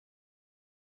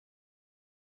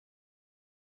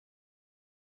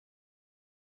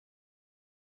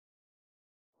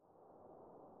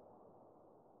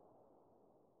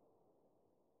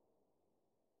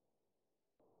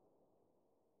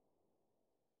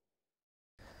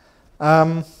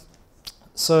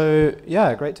So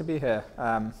yeah, great to be here.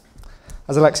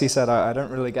 As Alexi said, I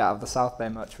don't really get out of the South Bay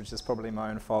much, which is probably my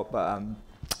own fault, but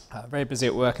very busy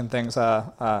at work and things.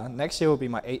 Next year will be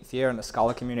my 8th year in the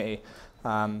Scala community.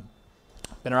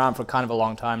 Been around for kind of a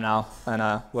long time now,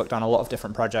 and worked on a lot of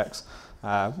different projects.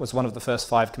 Was one of the first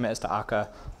 5 committers to Akka,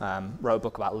 wrote a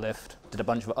book about Lyft, did a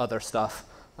bunch of other stuff,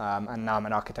 and now I'm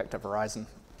an architect at Verizon.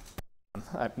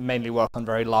 I mainly work on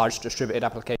very large distributed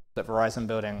applications at Verizon,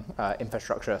 building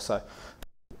infrastructure, so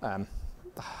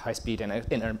high-speed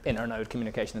inter-node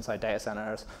communication inside data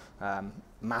centers,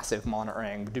 massive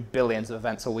monitoring, do billions of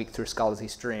events a week through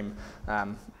Scalaz-Stream,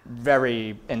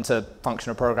 very into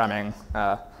functional programming.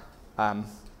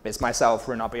 It's myself,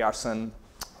 Runar Bjarson,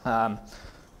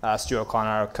 Stu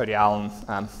O'Connor, Cody Allen,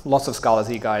 lots of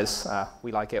Scalaz guys.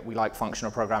 We like it. We like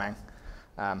functional programming.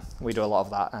 We do a lot of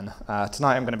that. And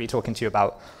tonight I'm going to be talking to you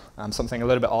about something a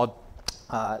little bit odd.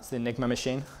 It's the Enigma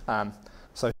machine.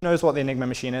 So who knows what the Enigma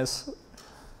machine is?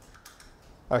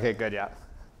 OK, good, yeah.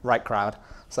 Right crowd.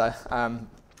 So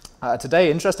today,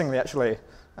 interestingly, actually,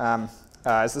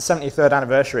 is the 73rd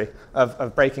anniversary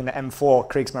of breaking the M4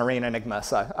 Kriegsmarine Enigma,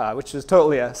 so, which is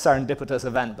totally a serendipitous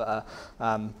event, but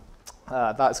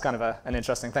that's kind of an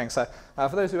interesting thing. So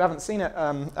for those who haven't seen it,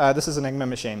 this is an Enigma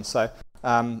machine. So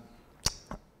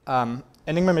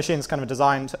Enigma machine is kind of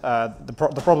designed,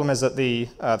 the problem is that the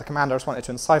commanders wanted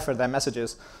to encipher their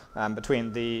messages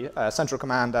between the central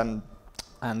command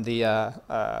and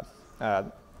the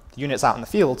units out in the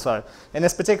field. So in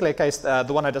this particular case, the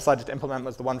one I decided to implement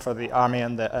was the one for the Army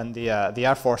and the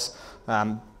Air Force.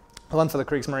 The one for the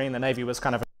Kriegsmarine, the Navy, was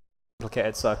kind of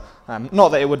complicated. So not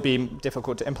that it would be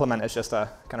difficult to implement, it's just kind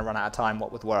of run out of time,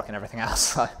 what with work and everything else.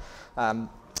 So,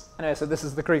 anyway, so this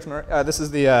is the Kriegsmarine, this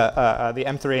is the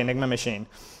M3 Enigma machine.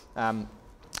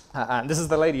 And this is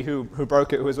the lady who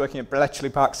broke it, who was working at Bletchley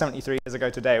Park 73 years ago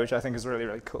today, which I think is really,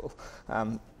 really cool.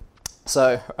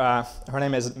 So her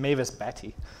name is Mavis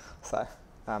Betty. So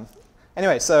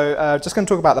anyway, so just going to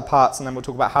talk about the parts, and then we'll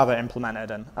talk about how they're implemented,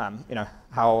 and you know,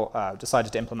 how I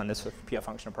decided to implement this with pure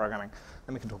functional programming.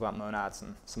 Then we can talk about monads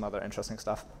and some other interesting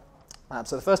stuff.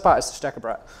 So the first part is the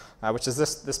Steckerbrett, which is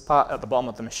this part at the bottom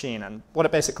of the machine. And what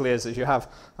it basically is you have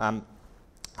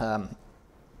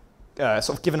sort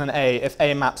of given an A, if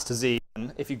A maps to Z,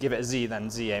 and if you give it a Z, then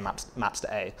ZA maps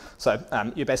to A. So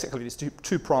you basically these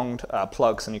two-pronged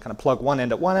plugs, and you kind of plug one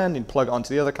end at one end, and plug it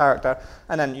onto the other character,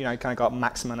 and then you kind of got a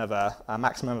maximum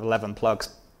of 11 plugs,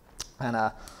 and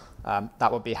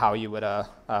that would be how you would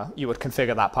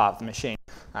configure that part of the machine.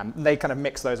 They kind of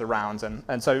mix those around,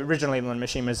 and so originally when the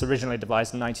machine was originally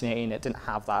devised in 1918, it didn't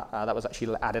have that. That was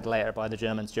actually added later by the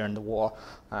Germans during the war.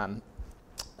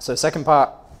 So second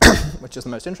part, which is the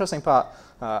most interesting part,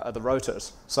 are the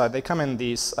rotors. So they come in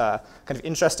these kind of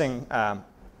interesting kind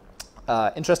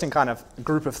of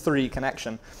group of 3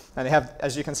 connection, and they have,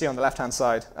 as you can see on the left-hand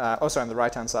side, also on the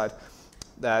right-hand side,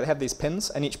 they have these pins,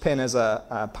 and each pin is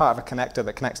a part of a connector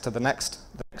that connects to the next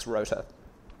rotor.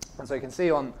 And so you can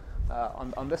see on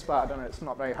this part, I don't know, it's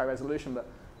not very high resolution,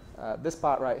 but this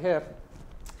part right here,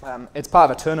 it's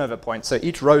part of a turnover point. So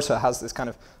each rotor has this kind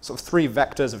of sort of 3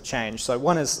 vectors of change. So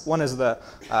one is the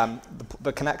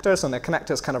connectors, and the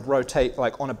connectors kind of rotate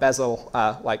like on a bezel,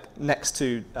 like next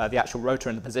to the actual rotor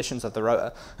and the positions of the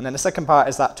rotor. And then the second part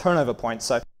is that turnover point.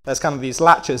 So there's kind of these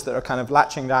latches that are kind of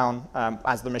latching down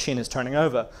as the machine is turning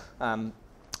over.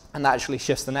 And that actually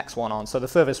shifts the next one on. So the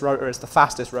furthest rotor is the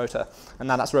fastest rotor, and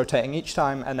now that's rotating each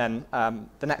time, and then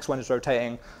the next one is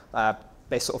rotating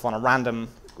based sort of on a random,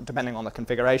 depending on the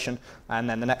configuration, and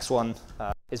then the next one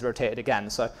is rotated again.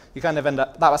 So you kind of end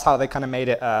up, that was how they kind of made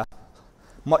it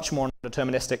much more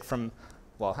deterministic from,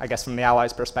 well, I guess from the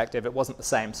Allies' perspective, it wasn't the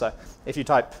same. So if you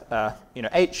type you know,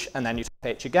 H, and then you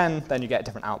type H again, then you get a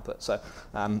different output. So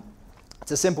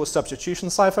it's a simple substitution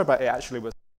cipher, but it actually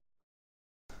was.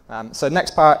 So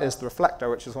next part is the reflector,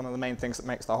 which is one of the main things that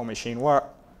makes the whole machine work,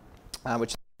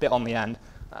 which is a bit on the end.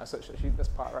 So it's actually this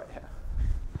part right here.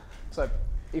 So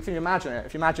if you imagine it,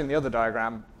 if you imagine the other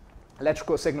diagram,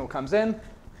 electrical signal comes in,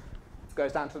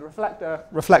 goes down to the reflector.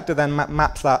 Reflector then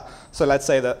maps that. So let's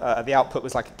say that the output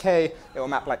was like a K. It will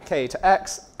map like K to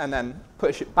X, and then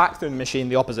push it back through the machine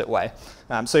the opposite way.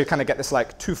 So you kind of get this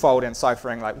like twofold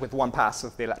enciphering, like with one pass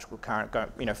of the electrical current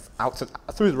going, you know, out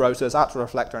through the rotors, out to the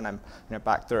reflector, and then, you know,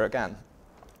 back through again.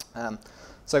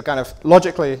 So kind of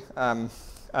logically,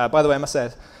 by the way, I must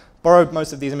say, borrowed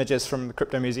most of these images from the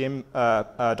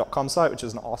cryptomuseum.com site, which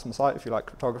is an awesome site if you like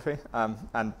cryptography.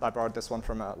 And I borrowed this one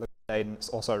from and it's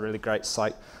also a really great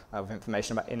site with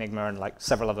information about Enigma and like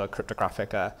several other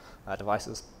cryptographic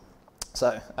devices.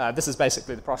 So this is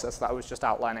basically the process that I was just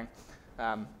outlining.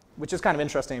 which is kind of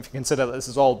interesting if you consider that this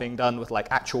is all being done with like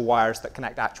actual wires that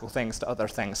connect actual things to other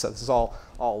things. So this is all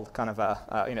kind of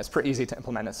it's pretty easy to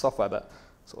implement in software, but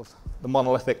sort of the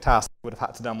monolithic task they would have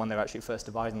had to done when they were actually first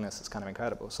devising this is kind of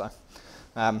incredible. So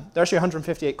there are actually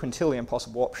 158 quintillion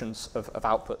possible options of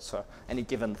outputs for any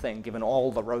given thing, given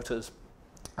all the rotors,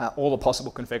 all the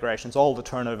possible configurations, all the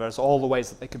turnovers, all the ways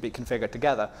that they could be configured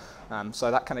together.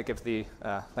 So that kind of gives the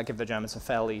Germans a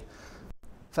fairly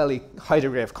high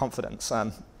degree of confidence.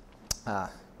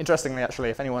 Interestingly, actually,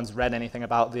 if anyone's read anything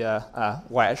about the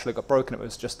why it actually got broken, it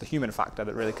was just the human factor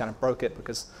that really kind of broke it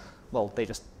because, well,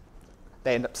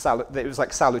 they end up it was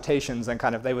like salutations, and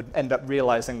kind of they would end up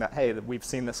realizing that, hey, that we've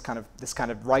seen this kind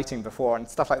of writing before and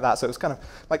stuff like that. So it was kind of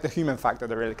like the human factor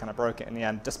that really kind of broke it in the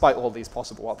end, despite all these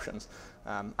possible options,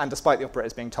 and despite the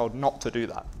operators being told not to do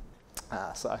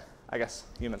that. So I guess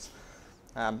humans.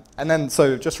 And then,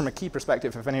 so just from a key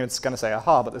perspective, if anyone's going to say,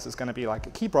 aha, but this is going to be like a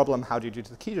key problem, how do you do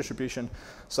the key distribution?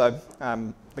 So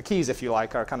the keys, if you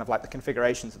like, are kind of like the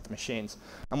configurations of the machines.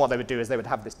 And what they would do is they would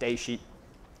have this day sheet,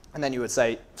 and then you would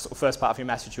say, sort of first part of your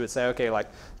message, you would say, okay, like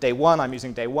day 1, I'm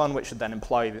using day 1, which should then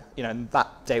imply,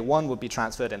 that day 1 would be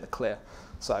transferred in the clear.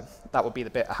 So that would be the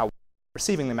bit how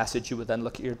receiving the message, you would then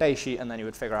look at your day sheet, and then you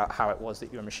would figure out how it was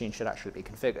that your machine should actually be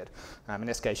configured. In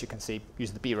this case, you can see,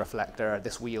 use the B reflector,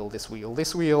 this wheel, this wheel,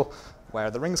 this wheel, where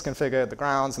the ring's configured, the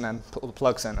grounds, and then put all the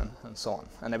plugs in, and so on.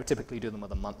 And they would typically do them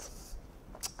with a month.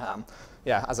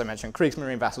 Yeah, as I mentioned,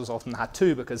 Kriegsmarine vessels often had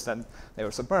 2 because then they were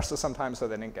submersed sometimes, so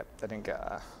they didn't get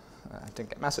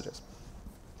messages.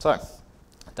 So,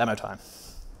 demo time.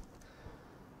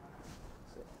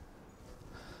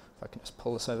 If I can just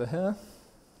pull this over here.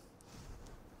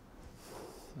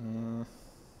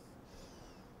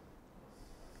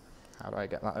 How do I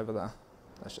get that over there?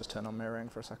 Let's just turn on mirroring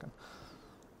for a second.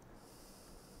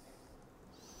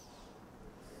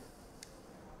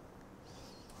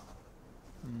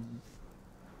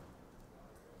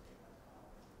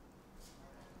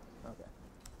 Okay,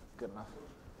 good enough.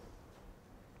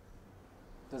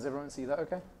 Does everyone see that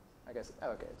okay? I guess, oh,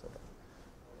 okay, it's okay.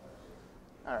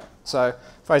 All right, so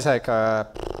if I take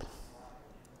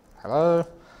hello,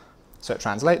 so it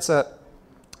translates it.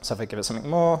 So if I give it something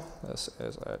more, this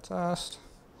is a test,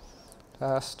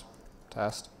 test,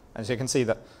 test. As you can see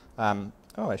that,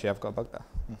 oh, actually I've got a bug there.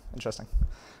 Interesting.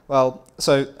 Well,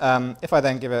 so if I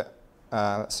then give it,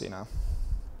 let's see now,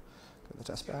 get the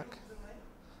test back.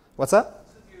 What's that?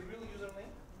 Is it your real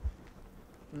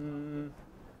username?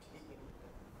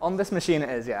 On this machine it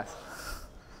is, yes.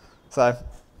 So,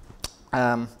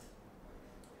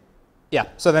 yeah,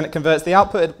 so then it converts the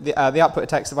output, the output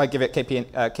text. If I give it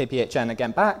KPHN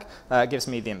again back, it gives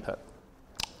me the input.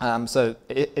 So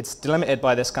it's delimited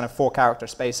by this kind of 4-character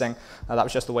spacing. That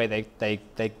was just the way they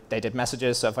did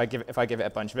messages. So if I give it a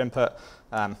bunch of input,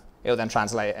 it'll then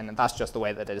translate, and that's just the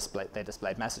way that they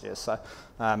displayed messages. So,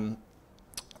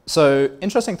 so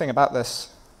interesting thing about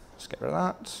this. Just get rid of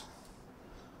that.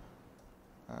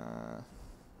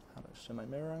 How do I show my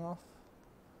mirroring off?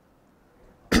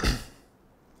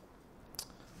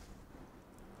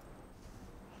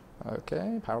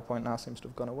 Okay, PowerPoint now seems to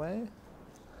have gone away.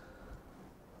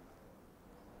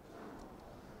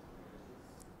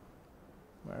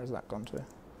 Where has that gone to?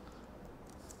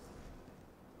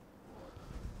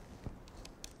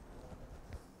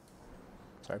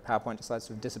 Sorry, PowerPoint decides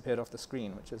to have disappeared off the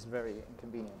screen, which is very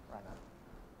inconvenient right now.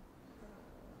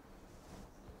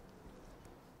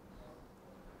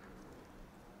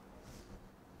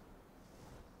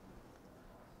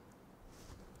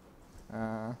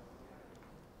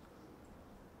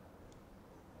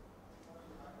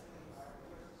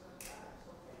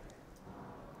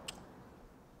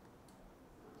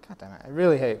 God damn it, I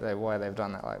really hate why they've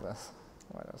done it like this.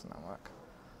 Why doesn't that work?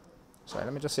 Sorry,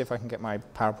 let me just see if I can get my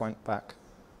PowerPoint back.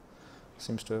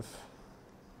 Seems to have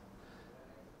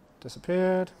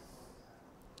disappeared.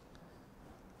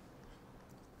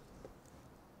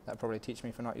 That'd probably teach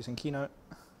me for not using Keynote.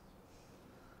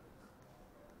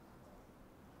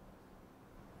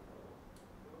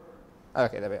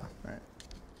 Okay, there we are. All right.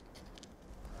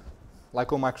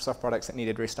 Like all Microsoft products, it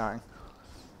needed restarting.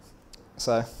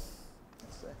 So,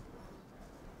 let's see.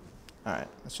 All right,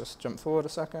 let's just jump forward a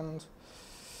second.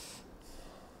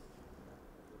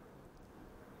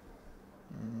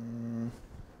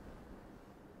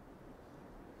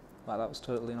 Wow, that was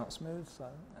totally not smooth. So,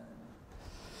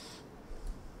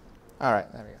 all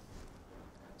right, there we go.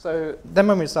 So then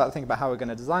when we start to think about how we're going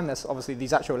to design this, obviously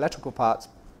these actual electrical parts,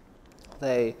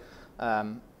 they,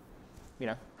 you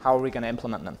know, how are we going to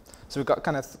implement them? So we've got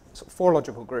kind of sort of 4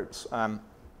 logical groups.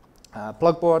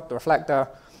 Plug board, the reflector.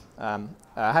 I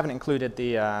haven't included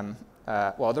the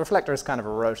well, the reflector is kind of a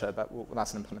rotor, but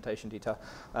that's an implementation detail.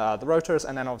 The rotors,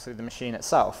 and then obviously the machine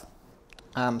itself.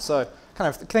 So kind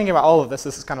of thinking about all of this,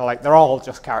 this is kind of like they're all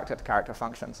just character-to-character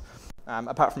functions.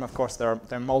 Apart from, of course, there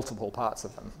are multiple parts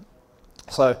of them.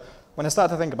 So when I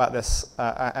start to think about this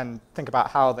and think about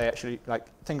how they actually, like,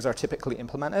 things are typically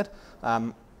implemented,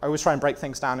 I always try and break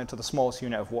things down into the smallest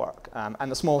unit of work,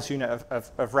 and the smallest unit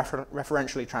of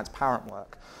referentially transparent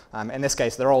work. In this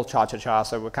case, they're all char-to-char,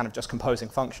 so we're kind of just composing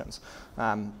functions.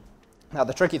 Now,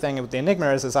 the tricky thing with the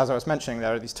Enigma is, as I was mentioning,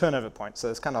 there are these turnover points. So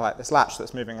it's kind of like this latch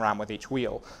that's moving around with each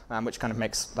wheel, which kind of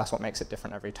that's what makes it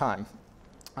different every time.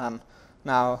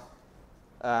 Now,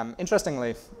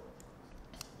 interestingly,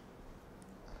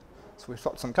 so we've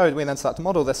got some code. We then start to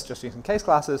model this just using case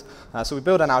classes. So we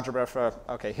build an algebra for,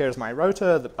 OK, here's my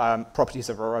rotor. The properties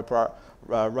of a rotor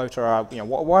are,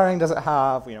 what wiring does it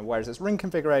have? Where is its ring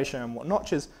configuration? What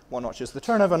notch is the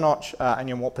turnover notch?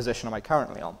 And what position am I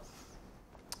currently on?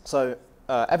 So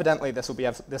evidently, this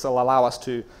will allow us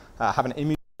to have an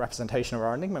immutable representation of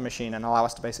our Enigma machine and allow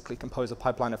us to basically compose a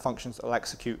pipeline of functions that will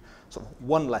execute sort of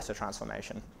one-letter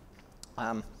transformation.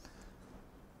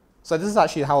 So this is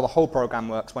actually how the whole program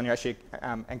works when you actually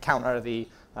encounter the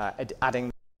adding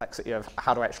the complexity of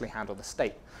how to actually handle the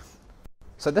state.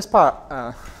 So this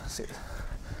part,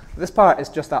 this part is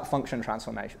just that function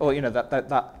transformation, or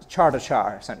that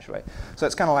char-to-char essentially. So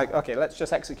it's kind of like, okay, let's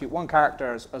just execute one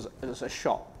character as a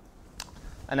shot.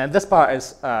 And then this part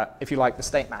is, if you like, the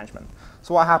state management.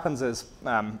 So what happens is,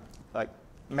 like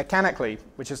mechanically,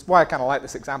 which is why I kind of like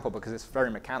this example because it's very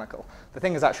mechanical. The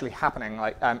thing is actually happening,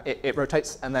 like it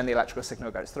rotates and then the electrical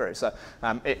signal goes through. So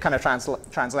it kind of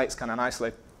translates kind of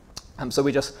nicely. So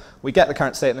we get the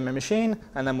current state in the machine,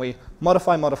 and then we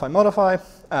modify,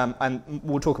 and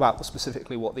we'll talk about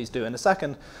specifically what these do in a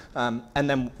second.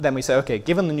 And then we say, okay,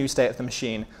 given the new state of the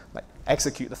machine, like,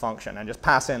 execute the function and just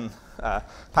pass in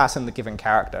the given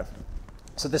character.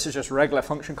 So this is just regular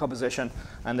function composition,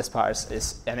 and this part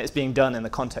and it's being done in the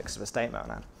context of a state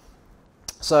monad.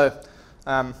 So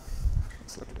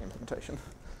let's look at the implementation.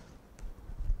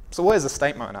 So what is a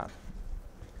state monad?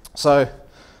 So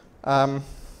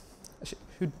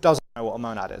who doesn't know what a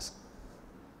monad is?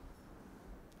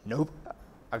 Nope.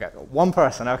 Okay, one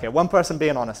person. Okay, one person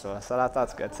being honest with us. So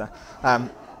that's good. So,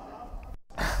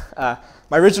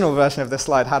 my original version of this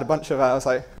slide had a bunch of, I was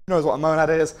like, who knows what a monad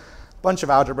is? Bunch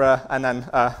of algebra, and then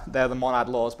they're the monad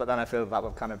laws, but then I feel that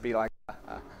would kind of be like,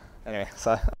 anyway,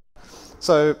 so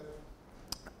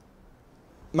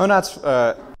monads,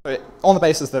 on the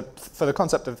basis that for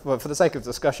the sake of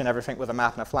discussion, everything with a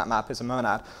map and a flat map is a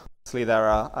monad. Obviously, there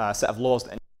are a set of laws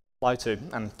that apply to,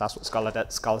 and that's what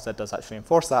Scalaz does actually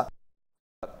enforce that.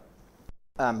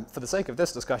 For the sake of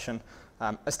this discussion,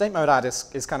 a state monad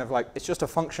is kind of like, it's just a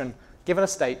function. Given a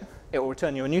state, it will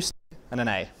return you a new state and an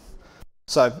A.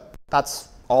 So that's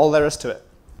all there is to it.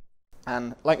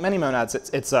 And like many monads,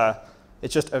 it's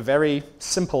just a very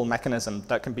simple mechanism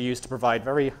that can be used to provide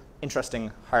very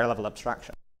interesting higher-level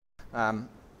abstraction.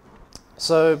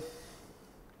 So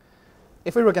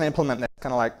if we were going to implement this,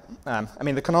 kind of like, I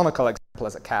mean, the canonical example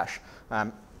is a cache.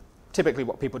 Typically,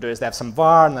 what people do is they have some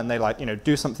var, and then they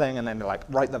do something, and then they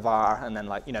write the var, and then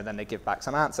then they give back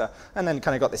some answer, and then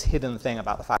kind of got this hidden thing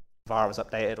about the fact that the var was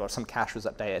updated or some cache was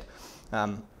updated.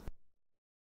 You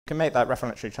can make that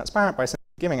referentially transparent by simply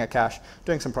giving a cache,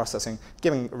 doing some processing,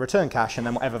 giving a return cache, and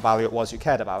then whatever value it was you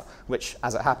cared about, which,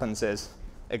 as it happens, is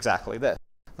exactly this.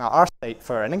 Now, our state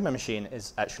for Enigma machine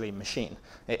is actually machine.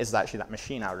 It is actually that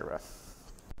machine algebra.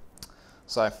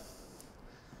 So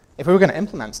if we were going to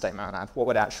implement state monad, what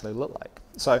would it actually look like?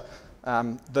 So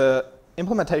the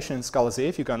implementation in Scalaz,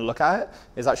 if you're going to look at it,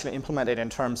 is actually implemented in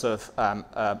terms of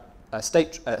a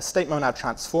state monad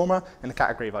transformer in the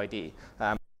category of ID.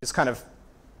 It's kind of,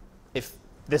 if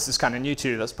this is kind of new to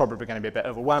you, that's probably going to be a bit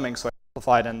overwhelming, so I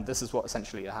simplified, and this is what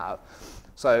essentially you have.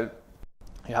 So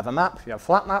you have a map, you have a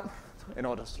flat map, in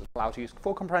order to allow to use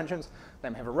for comprehensions.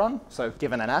 Then we have a run, so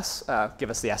given an S, give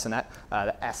us the S and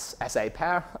the SA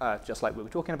pair, just like we were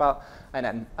talking about. And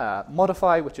then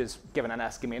modify, which is given an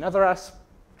S, give me another S.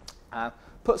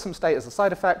 Put some state as a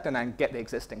side effect, and then get the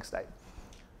existing state.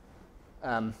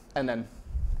 And then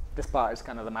this part is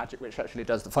kind of the magic which actually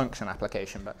does the function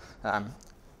application. But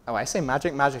oh, I say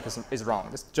magic. Magic is wrong.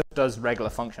 This just does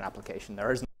regular function application.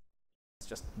 There isn't. It's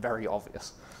just very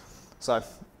obvious. So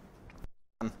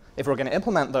if we're going to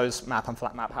implement those map and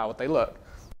flat map, how would they look?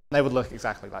 They would look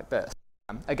exactly like this.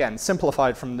 Again,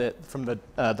 simplified from the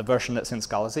version that's in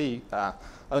Scalaz,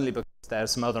 only because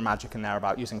there's some other magic in there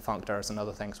about using functors and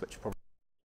other things, which probably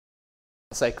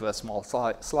for the sake of a small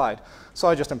slide. So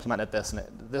I just implemented this, and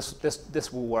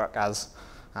this will work as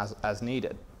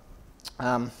needed.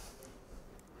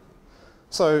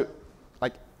 So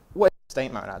like, what is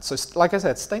state monad? So like I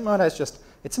said, state monad is just,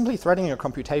 it's simply threading your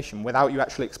computation without you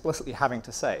actually explicitly having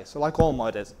to say. So like all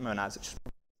monads, it's just,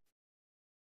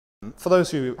 for those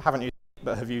who haven't used it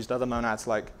but have used other monads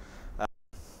like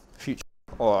future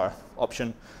or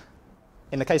option,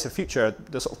 in the case of future,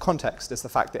 the sort of context is the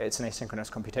fact that it's an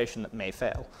asynchronous computation that may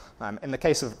fail. In the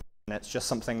case of it's just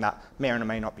something that may or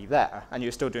may not be there, and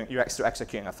you're still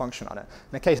executing a function on it.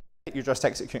 In the case of state, you're just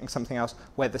executing something else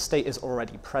where the state is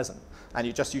already present, and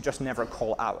you just never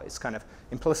call out. It's kind of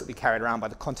implicitly carried around by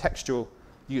the contextual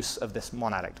use of this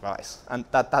monadic device, and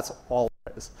that's all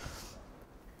it is.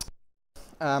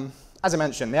 As I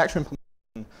mentioned, the actual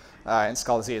implementation in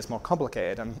Scalaz is more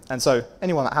complicated, and so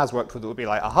anyone that has worked with it will be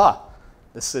like, aha,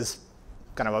 this is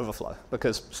kind of overflow,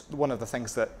 because one of the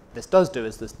things that this does do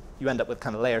is this, you end up with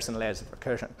kind of layers and layers of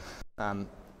recursion. And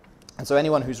so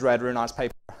anyone who's read Runar's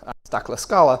paper, Scala,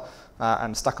 Scala,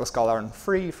 and Scala and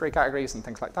free categories and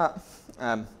things like that,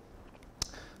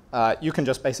 you can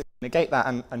just basically negate that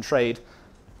and trade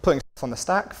putting stuff on the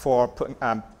stack for putting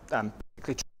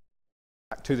basically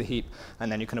back to the heap,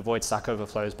 and then you can avoid stack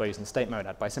overflows by using state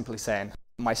monad by simply saying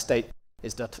my state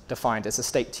is defined as a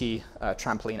state T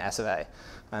trampoline S of A.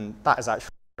 And that is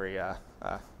actually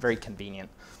very convenient.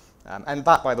 And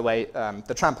that, by the way,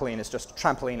 the trampoline is just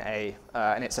trampoline A,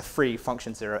 and it's a free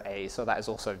function 0A, so that is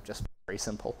also just very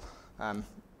simple.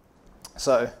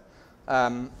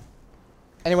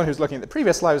 Anyone who's looking at the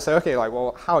previous slide would say, okay, like,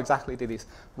 well, how exactly do these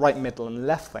right, middle, and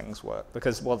left things work?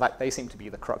 Because, well, they seem to be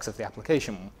the crux of the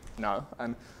application. No.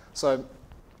 And so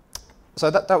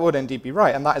that would indeed be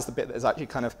right, and that is the bit that is actually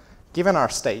kind of given our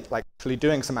state, like actually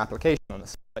doing some application on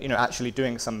this, actually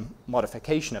doing some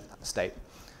modification of that state.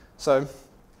 So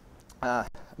I'm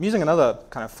using another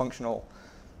kind of functional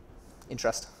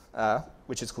interest,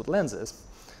 which is called lenses.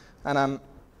 And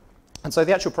so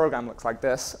the actual program looks like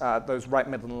this. Those right,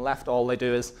 middle, and left, all they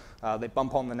do is they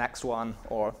bump on the next one,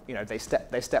 or they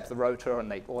step the rotor,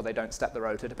 or they don't step the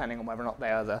rotor, depending on whether or not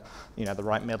they are the the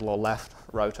right, middle, or left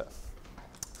rotor.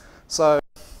 So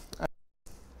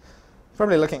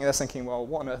probably looking at this thinking, well,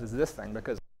 what on earth is this thing?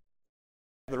 Because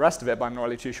the rest of it, but I'm not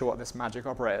really too sure what this magic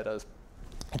operator does.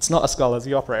 It's not a Scalaz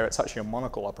operator, it's actually a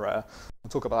monocle operator.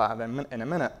 We'll talk about that in a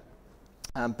minute.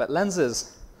 But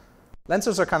lenses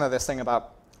are kind of this thing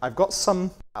about, I've got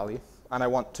some value, and I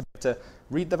want to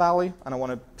read the value, and I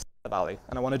want to set the value,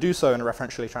 and I want to do so in a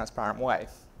referentially transparent way.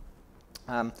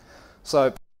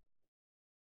 So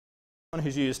someone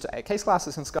who's used case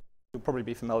classes in Scala will probably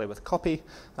be familiar with copy.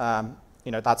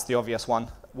 That's the obvious one.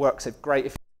 Works great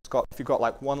if you've got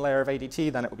like one layer of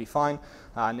ADT, then it will be fine.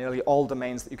 Nearly all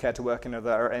domains that you care to work in that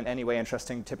are in any way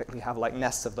interesting typically have like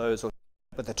nests of those, or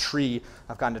with a tree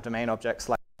of kind of domain objects.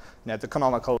 Like the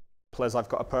canonical is I've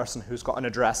got a person who's got an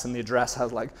address, and the address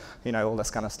has like all this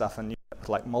kind of stuff, and you have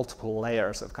like multiple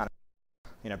layers of kind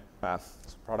of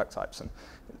product types, and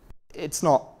it's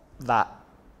not that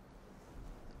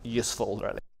useful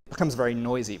really. It becomes very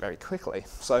noisy very quickly.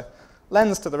 So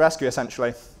lens to the rescue,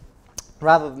 essentially.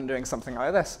 Rather than doing something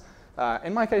like this,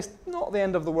 in my case, not the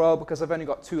end of the world because I've only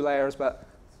got 2 layers, but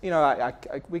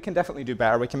we can definitely do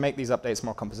better. We can make these updates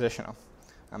more compositional.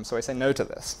 So I say no to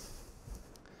this.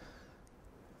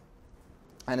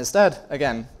 And instead,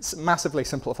 again, massively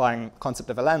simplifying concept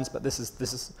of a lens, but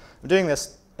I'm doing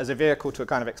this as a vehicle to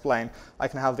kind of explain. I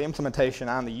can have the implementation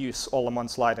and the use all in one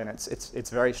slide, and it's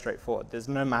very straightforward. There's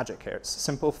no magic here. It's a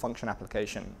simple function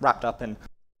application wrapped up in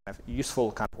kind of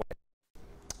useful kind of way.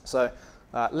 So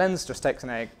lens just takes an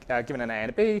A, given an A and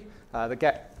a B.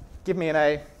 Give me an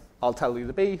A, I'll tell you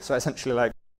the B. So essentially,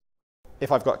 like,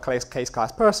 if I've got case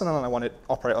class person and I want to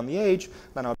operate on the age,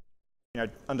 then I'll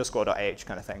underscore.age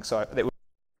kind of thing. So it would,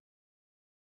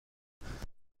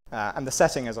 and the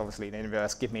setting is obviously the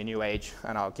inverse. Give me a new age,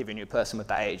 and I'll give you a new person with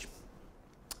that age.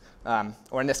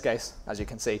 Or in this case, as you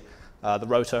can see, the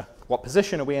rotor, what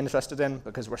position are we interested in?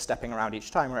 Because we're stepping around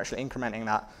each time, we're actually incrementing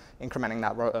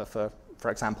that rotor for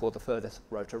example, the furthest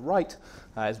rotor right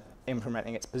is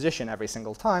implementing its position every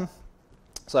single time.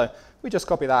 So we just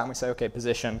copy that and we say, okay,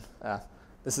 position.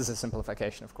 This is a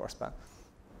simplification, of course, but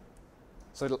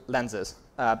so lenses.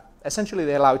 Essentially,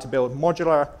 they allow you to build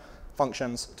modular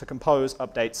functions to compose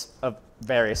updates of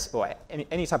various, or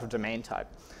any type of domain type.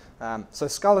 So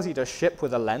Scalaz does ship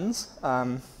with a lens.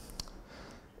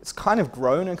 It's kind of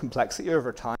grown in complexity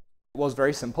over time. It was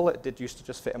very simple. It did used to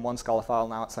just fit in one Scala file.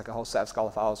 Now it's like a whole set of Scala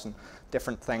files and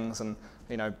different things, and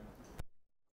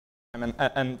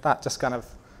and that just kind of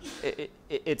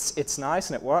it's nice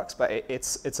and it works, but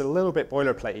it's a little bit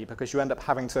boilerplatey because you end up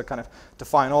having to kind of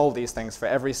define all these things for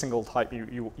every single type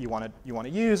you want to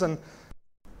use, and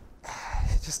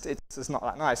it's not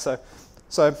that nice.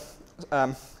 So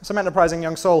some enterprising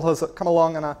young soul has come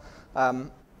along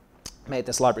and made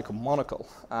this library called Monocle.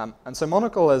 And so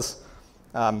Monocle is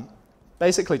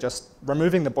basically just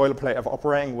removing the boilerplate of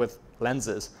operating with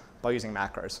lenses by using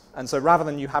macros. And so rather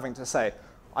than you having to say,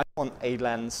 I want a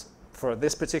lens for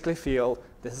this particular field,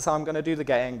 this is how I'm going to do the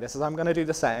getting, this is how I'm going to do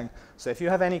the setting. So if you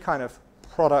have any kind of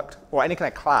product or any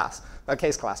kind of class, a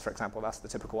case class, for example, that's the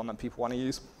typical one that people want to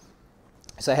use.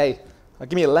 Say, hey,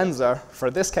 give me a lenser for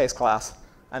this case class,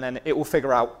 and then it will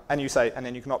figure out, and you say, and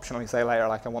then you can optionally say later,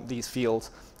 like, I want these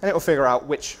fields, and it will figure out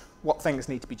what things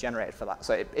need to be generated for that.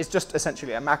 So it's just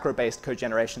essentially a macro-based code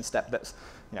generation step that's,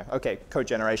 okay, code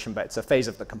generation, but it's a phase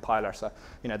of the compiler. So,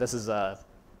 this is a,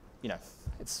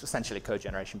 it's essentially code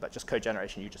generation, but just code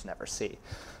generation you just never see.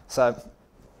 So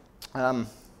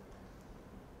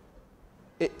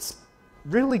it's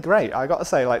really great. I got to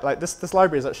say, like this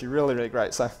library is actually really, really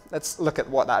great. So let's look at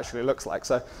what that actually looks like.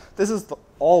 So this is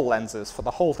all lenses for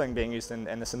the whole thing being used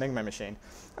in this Enigma machine.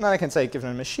 And then I can say, given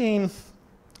a machine,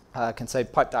 I can say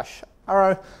pipe dash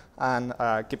arrow, and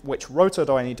which rotor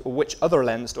do I need, or which other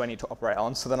lens do I need to operate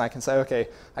on. So then I can say, okay,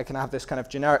 I can have this kind of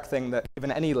generic thing that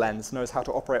given any lens knows how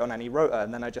to operate on any rotor,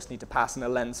 and then I just need to pass in a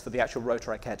lens for the actual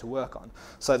rotor I care to work on.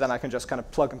 So then I can just kind of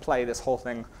plug and play this whole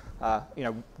thing,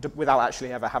 without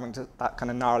actually ever having to, that kind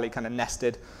of gnarly kind of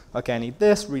nested, okay, I need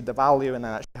this, read the value, and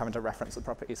then actually having to reference the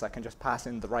properties. I can just pass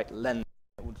in the right lens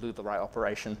that will do the right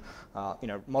operation,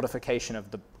 modification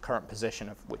of the current position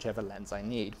of whichever lens I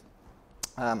need.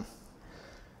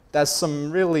 There's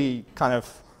some really kind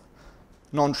of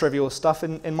non-trivial stuff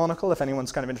in Monocle if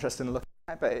anyone's kind of interested in looking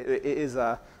at it, but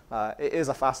it is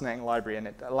a fascinating library, and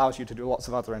it allows you to do lots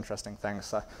of other interesting things.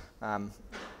 So,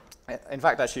 in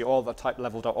fact, actually, all the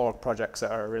typelevel.org projects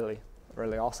are really,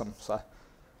 really awesome. So,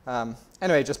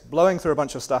 anyway, just blowing through a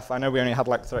bunch of stuff. I know we only had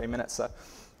like 30 minutes,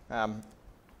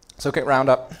 so quick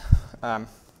roundup. I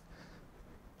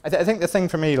think the thing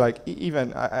for me, like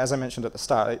even as I mentioned at the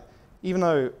start, even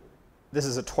though this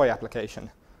is a toy application,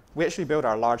 we actually build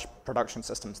our large production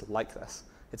systems like this.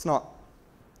 It's not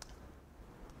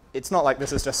like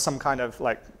this is just some kind of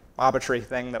like arbitrary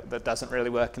thing that doesn't really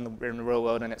work in the real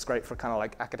world and it's great for kind of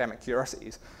like academic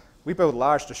curiosities. We build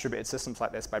large distributed systems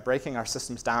like this by breaking our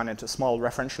systems down into small,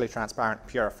 referentially transparent,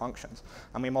 pure functions.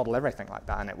 And we model everything like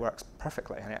that, and it works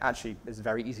perfectly. And it actually is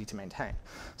very easy to maintain.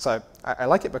 So I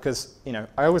like it because,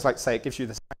 I always like to say it gives you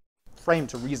this frame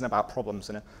to reason about problems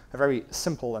in a very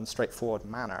simple and straightforward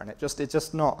manner. And it's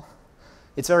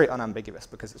very unambiguous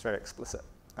because it's very explicit.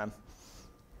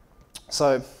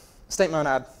 So state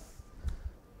monad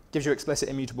gives you explicit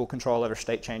immutable control over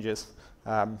state changes.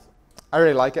 I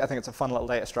really like it. I think it's a fun little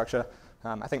data structure.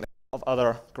 I think there's a lot of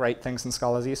other great things in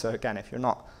Scalaz. So again, if you're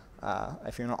not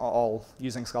all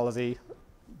using Scalaz,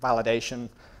 validation,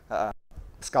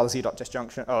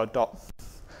 Scalaz.disjunction or //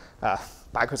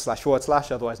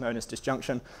 otherwise known as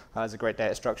disjunction, is a great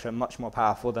data structure, much more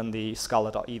powerful than the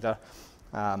Scala.either.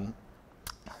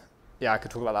 Yeah, I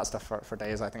could talk about that stuff for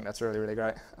days. I think that's really, really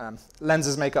great.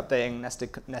 Lenses make updating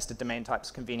nested domain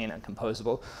types convenient and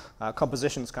composable.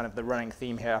 Composition is kind of the running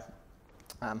theme here.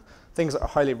 Things that are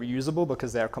highly reusable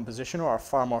because they're compositional are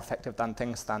far more effective than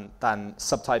things than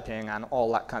subtyping and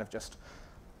all that kind of just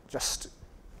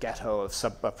ghetto of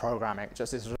programming. It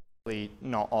just is really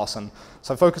not awesome.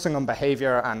 So focusing on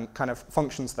behavior and kind of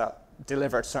functions that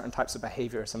deliver certain types of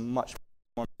behavior is a much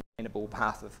more maintainable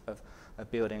path of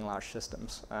building large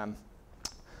systems.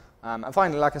 And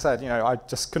finally, like I said, I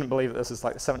just couldn't believe that this is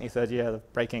like the 73rd year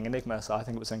of breaking Enigma, so I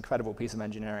think it was an incredible piece of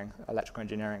engineering, electrical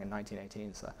engineering in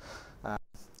 1918. So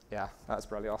yeah, that's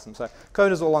really awesome. So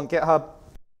code is all on GitHub.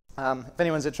 If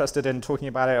anyone's interested in talking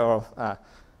about it or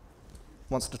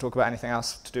wants to talk about anything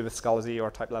else to do with Scalaz or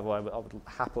type level, I would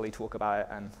happily talk about it.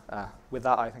 And with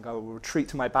that, I think I will retreat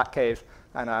to my back cave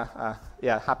and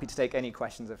yeah, happy to take any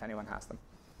questions if anyone has them.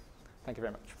 Thank you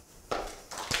very much.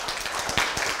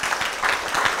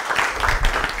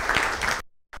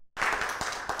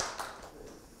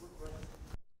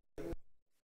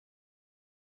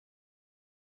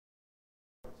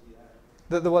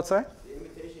 The what, sorry? The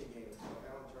imitation game.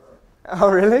 Oh,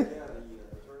 really? Yeah, the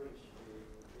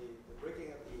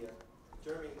breaking of the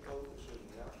German code machine.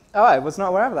 Yeah. Oh, I was not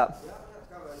aware of that. Yeah,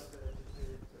 it's kind of like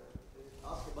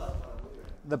off the bus on a movie.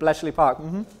 The Bletchley Park.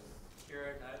 Mm-hmm.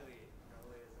 Perrett probably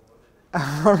is the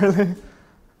one. Oh,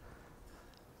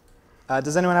 really?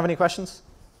 Does anyone have any questions?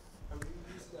 You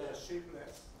use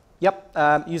shapeless. Yep,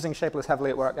 using shapeless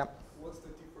heavily at work. Yep. What's the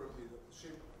difference with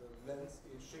the lens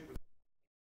is shapeless?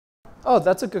 Oh,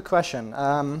 that's a good question.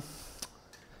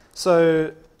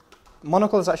 So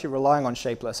Monocle is actually relying on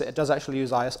shapeless. It does actually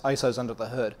use ISOs under the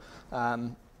hood.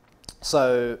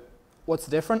 So what's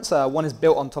the difference? One is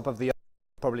built on top of the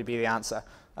probably be the answer.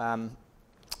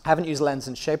 I haven't used lens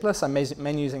and shapeless. I'm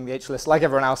mainly using the H-list, like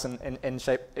everyone else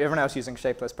everyone else using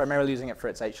shapeless, primarily using it for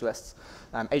its H-lists.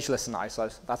 H-lists and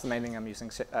isos, that's the main thing I'm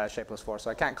using shapeless for. So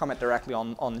I can't comment directly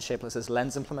on shapeless's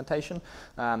lens implementation,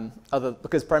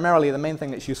 because primarily the main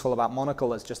thing that's useful about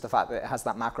Monocle is just the fact that it has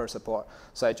that macro support.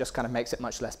 So it just kind of makes it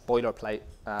much less boilerplate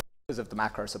because of the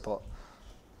macro support.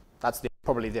 That's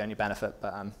probably the only benefit,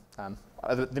 but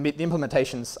the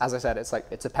implementations, as I said,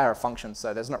 it's a pair of functions,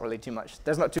 so there's not really too much.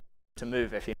 There's not too much to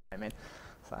move, if you know what I mean.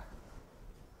 So.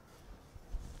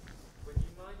 Would you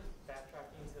mind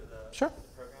backtracking to the, sure. the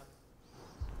program?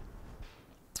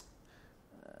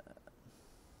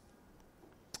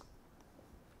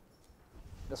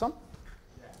 This one?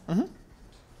 Yeah. Mm-hmm.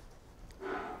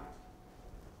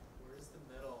 Where's the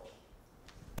middle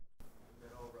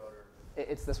rotor?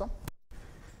 It's this one.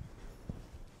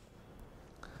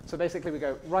 So basically we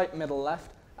go right, middle,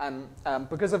 left, and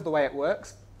because of the way it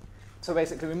works, so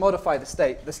basically we modify the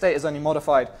state. The state is only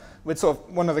modified with sort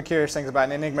of, one of the curious things about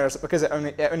an Enigma is that because it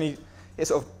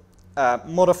sort of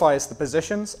modifies the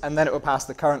positions, and then it will pass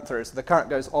the current through. So the current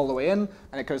goes all the way in,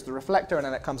 and it goes to the reflector, and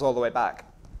then it comes all the way back.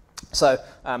 So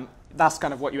that's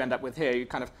kind of what you end up with here. You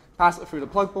kind of pass it through the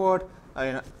plug board,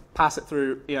 pass it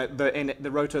through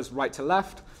the rotors right to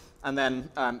left, and then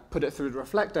put it through the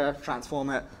reflector, transform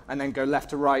it, and then go left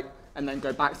to right, and then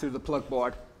go back through the plug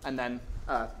board, and then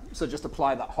so just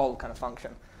apply that whole kind of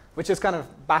function, which is kind of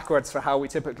backwards for how we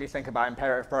typically think about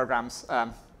imperative programs.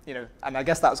 And I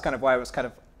guess that was kind of why I was kind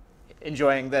of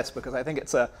enjoying this, because I think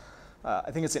it's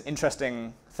an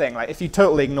interesting thing. Like if you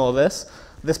totally ignore this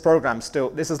program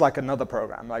this is like another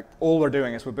program. Like all we're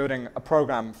doing is we're building a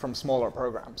program from smaller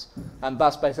programs, and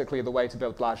that's basically the way to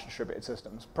build large distributed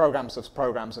systems. Programs of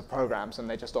programs of programs, and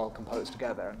they just all compose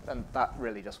together, and that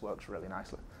really just works really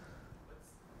nicely.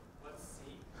 What's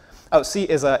C? Oh, C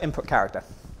is an input character.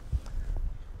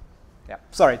 Yeah,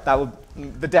 sorry,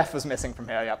 the def was missing from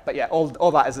here. Yeah, but yeah,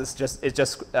 all that is just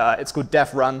it's called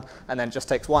def run, and then just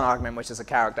takes one argument, which is a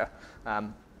character.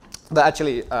 But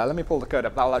actually, let me pull the code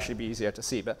up. That'll actually be easier to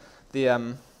see. But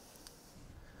the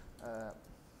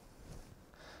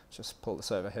just pull this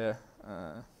over here.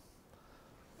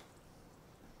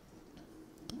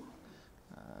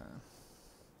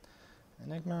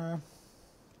 Enigma.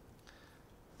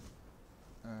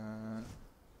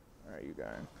 Where are you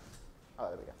going? Oh,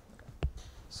 there we go. Okay.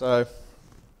 So,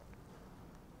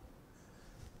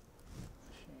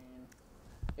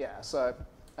 yeah. So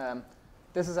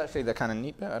this is actually the kind of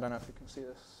neat bit. I don't know if you can see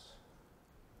this.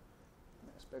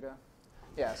 It's bigger.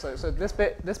 Yeah. So this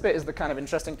bit is the kind of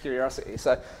interesting curiosity.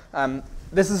 So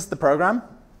this is the program,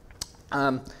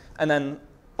 and then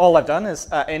all I've done is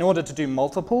in order to do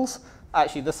multiples.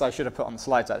 Actually, this I should have put on the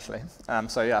slides, actually.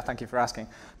 So yeah, thank you for asking.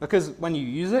 Because when you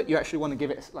use it, you actually want to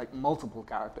give it like multiple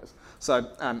characters. So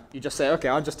you just say, OK,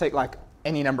 I'll just take like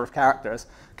any number of characters,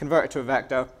 convert it to a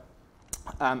vector,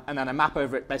 and then I map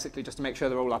over it basically just to make sure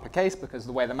they're all uppercase, because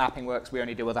the way the mapping works, we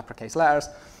only deal with uppercase letters.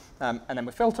 And then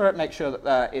we filter it, make sure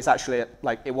that it's actually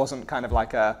like it wasn't kind of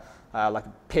like a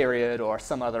period or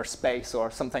some other space or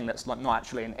something that's not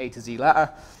actually an A to Z letter.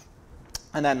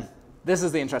 And then this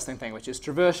is the interesting thing, which is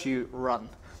traverse you run,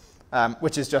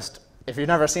 which is just, if you've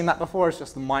never seen that before, it's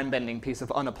just the mind-bending piece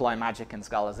of unapply magic in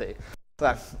Scala Z.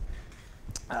 So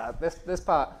this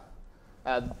part,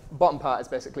 bottom part is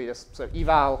basically just, so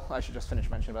eval, I should just finish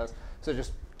mentioning about this. So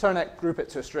just turn it, group it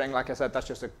to a string. Like I said, that's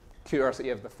just a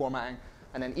curiosity of the formatting.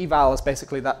 And then eval is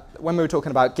basically that, when we were talking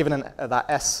about giving that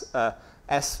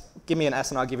S, give me an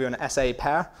S and I'll give you an SA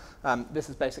pair. This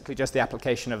is basically just the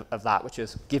application of that, which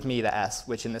is give me the S,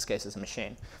 which in this case is a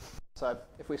machine. So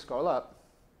if we scroll up,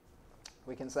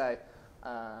 we can say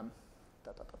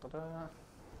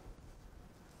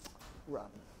run.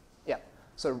 Yeah.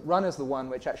 So run is the one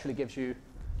which actually gives you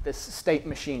this state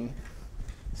machine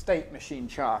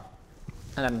char,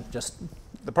 and then just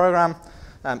the program.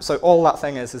 So all that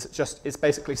thing is it's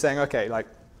basically saying, okay, like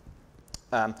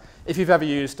if you've ever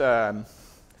used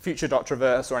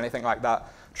future.traverse or anything like that,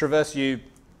 traverse in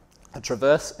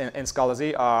Scala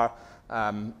Z are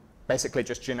basically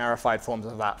just generified forms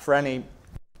of that. For any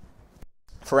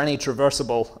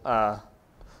traversable,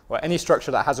 or any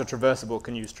structure that has a traversable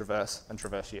can use traverse and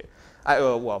traverse u.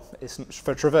 Well,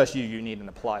 for traverse u, you need an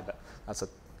apply, but that's an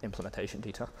implementation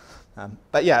detail.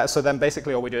 But yeah, so then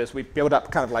basically all we do is we build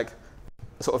up kind of like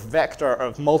a sort of vector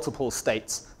of multiple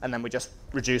states, and then we just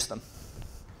reduce them.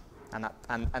 And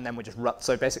then we just run.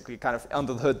 So basically, kind of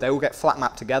under the hood, they all get flat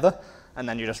mapped together, and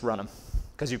then you just run them,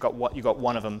 because you've got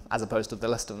one of them as opposed to the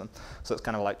list of them. So it's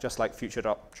kind of like just like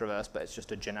future.traverse, but it's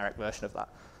just a generic version of that.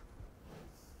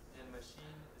 And machine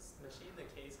the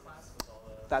case class with all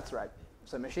the. That's right.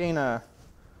 So machine,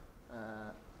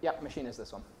 yep, machine is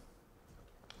this one.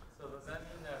 So does that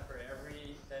mean that for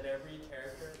every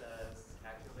character that is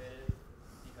activated,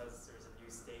 because there's a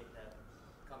new state that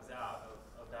comes out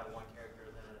of that one character,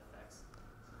 then it affects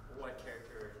what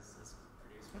character is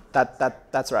produced?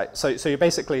 That's right. So you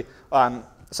basically,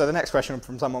 so the next question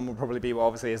from someone will probably be, well,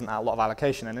 obviously, isn't that a lot of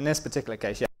allocation? And in this particular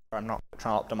case, yeah, I'm not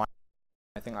trying to optimize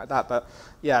anything like that, but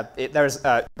yeah, there's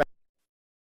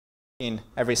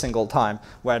every single time,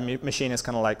 where machine is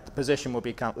kind of like, the position will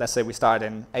be, let's say we started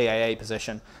in AAA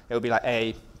position, it would be like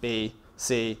A, B,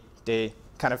 C, D,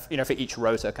 kind of, for each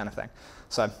rotor kind of thing.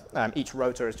 So each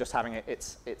rotor is just having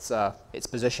its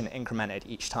position incremented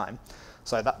each time.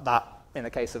 So that in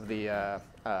the case of the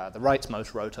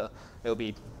rightmost rotor, it will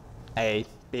be A,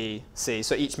 B, C.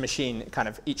 So each machine, kind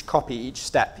of each copy, each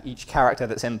step, each character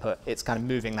that's input, it's kind of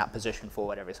moving that position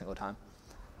forward every single time.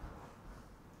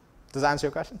 Does that answer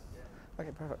your question? Yeah.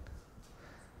 Okay, perfect.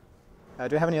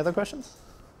 Do we have any other questions?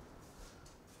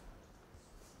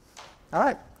 All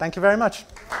right, thank you very much.